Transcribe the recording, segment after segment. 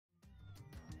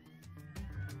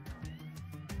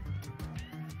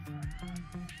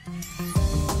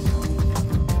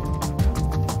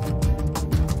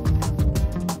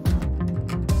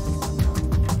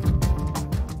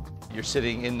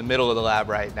sitting in the middle of the lab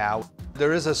right now.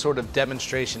 There is a sort of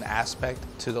demonstration aspect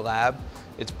to the lab.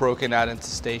 It's broken out into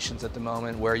stations at the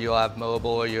moment where you'll have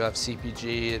mobile or you have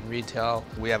CPG and retail.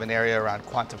 We have an area around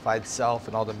quantified self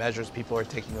and all the measures people are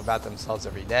taking about themselves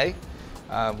every day,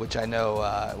 which I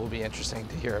know will be interesting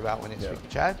to hear about when you speak to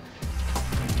Chad.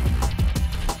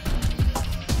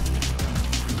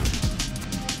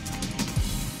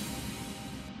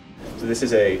 So this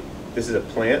is a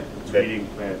plant. Tweeting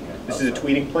plant. This is a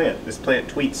tweeting plant. This plant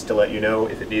tweets to let you know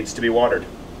if it needs to be watered.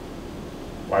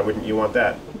 Why wouldn't you want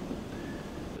that?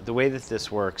 The way that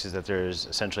this works is that there's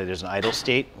an idle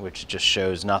state, which just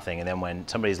shows nothing, and then when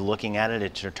somebody's looking at it,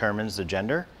 it determines the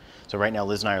gender. So right now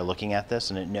Liz and I are looking at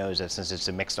this, and it knows that since it's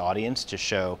a mixed audience, to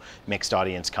show mixed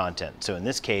audience content. So in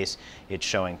this case, it's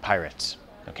showing pirates.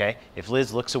 Okay? If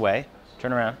Liz looks away,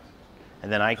 turn around,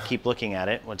 and then I keep looking at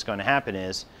it, what's going to happen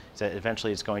is that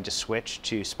eventually it's going to switch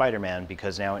to Spider-Man,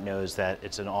 because now it knows that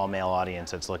it's an all-male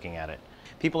audience that's looking at it.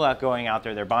 People going out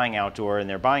there, they're buying outdoor, and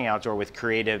they're buying outdoor with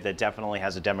creative that definitely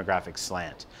has a demographic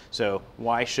slant. So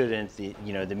why shouldn't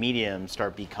the medium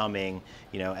start becoming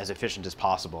as efficient as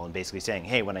possible and basically saying,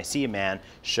 hey, when I see a man,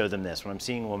 show them this. When I'm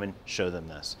seeing a woman, show them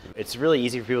this. It's really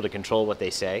easy for people to control what they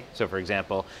say. So for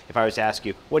example, if I was to ask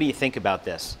you, what do you think about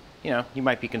this? You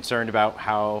might be concerned about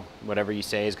how whatever you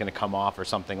say is going to come off or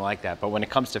something like that. But when it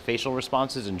comes to facial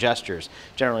responses and gestures,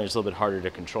 generally it's a little bit harder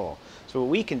to control. So what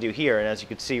we can do here, and as you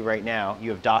can see right now, you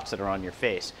have dots that are on your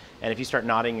face. And if you start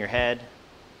nodding your head,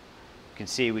 you can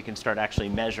see we can start actually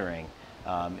measuring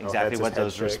exactly what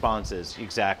those responses.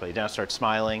 Exactly. Now start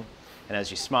smiling. And as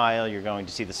you smile, you're going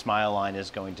to see the smile line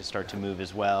is going to start to move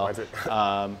as well.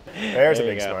 There's a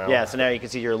big smile. Yeah, so now you can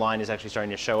see your line is actually starting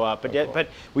to show up. But, but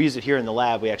we use it here in the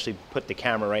lab. We actually put the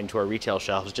camera right into our retail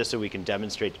shelves just so we can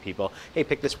demonstrate to people, hey,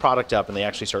 pick this product up, and they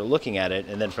actually start looking at it.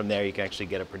 And then from there, you can actually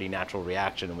get a pretty natural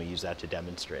reaction, and we use that to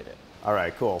demonstrate it. All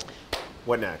right, cool.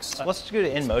 What next? Let's go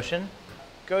to in motion.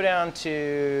 Go down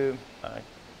to,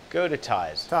 go to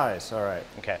ties. Ties, all right.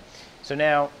 Okay, so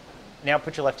now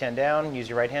put your left hand down, use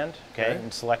your right hand, okay,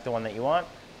 and select the one that you want.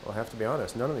 Well, I have to be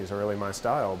honest, none of these are really my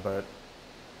style, but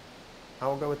I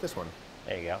will go with this one.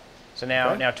 There you go. So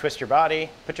now twist your body.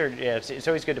 It's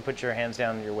always good to put your hands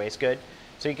down your waist, good.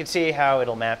 So you can see how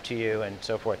it'll map to you and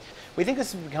so forth. We think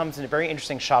this becomes a very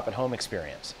interesting shop-at-home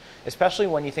experience, especially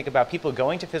when you think about people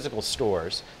going to physical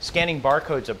stores, scanning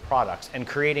barcodes of products, and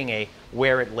creating a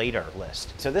wear it later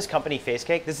list. So this company,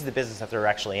 FaceCake, this is the business that they're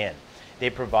actually in. They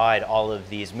provide all of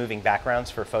these moving backgrounds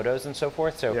for photos and so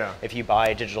forth. So if you buy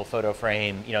a digital photo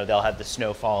frame, they'll have the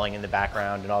snow falling in the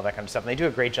background and all that kind of stuff. And they do a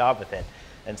great job with it.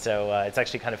 And so it's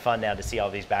actually kind of fun now to see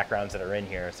all these backgrounds that are in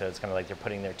here. So it's kind of like they're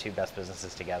putting their two best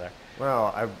businesses together.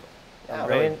 Well, I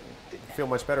really feel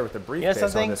much better with the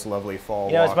briefcase on this lovely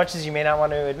fall walk. As much as you may not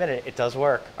want to admit it, it does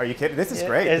work. Are you kidding? This is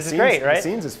great. This is great, right? The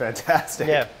scenes is fantastic.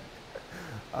 Yeah.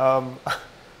 All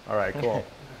right, cool.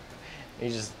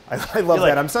 I love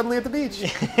that. I'm suddenly at the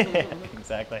beach.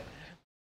 Exactly.